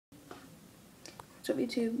What's up,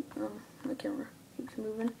 YouTube? My camera keeps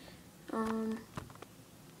moving. I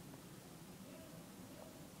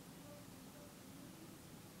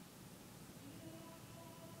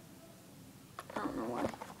don't know why,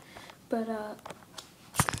 but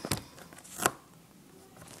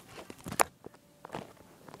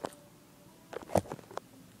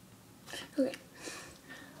okay.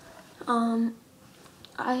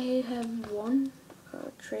 I have one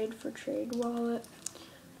trade for trade wallet.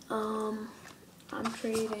 I'm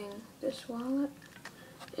trading this wallet.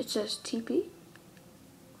 It says TP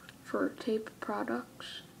for tape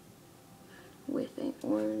products with an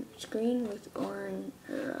orange screen with orange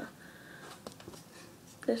or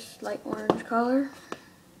this light orange color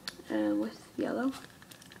and with yellow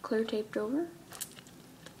clear taped over.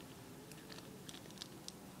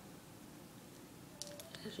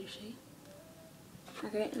 As you see.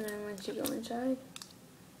 Okay, and then once you go inside,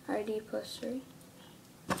 ID +3.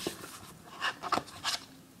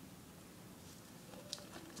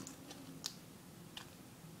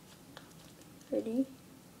 ID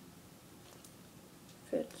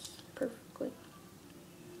fits perfectly.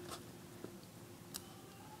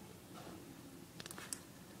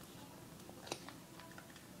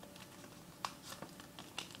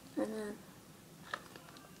 And then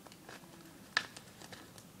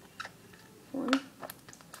one.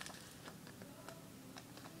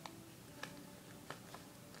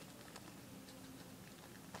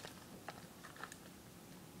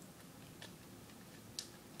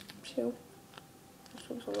 Two. This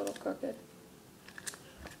one's a little crooked.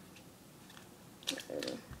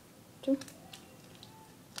 Okay, 2.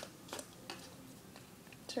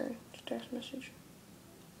 Sorry, it's a text message.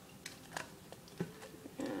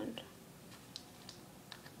 And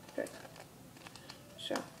okay.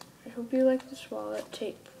 So I hope you like this wallet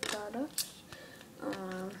tape products.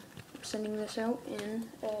 I'm sending this out in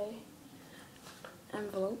a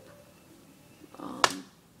envelope.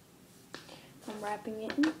 I'm wrapping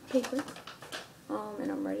it in paper.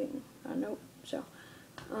 And I'm writing a note. So,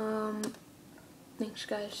 thanks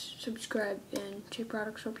guys. Subscribe and tape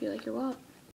products. Hope you like your wallet.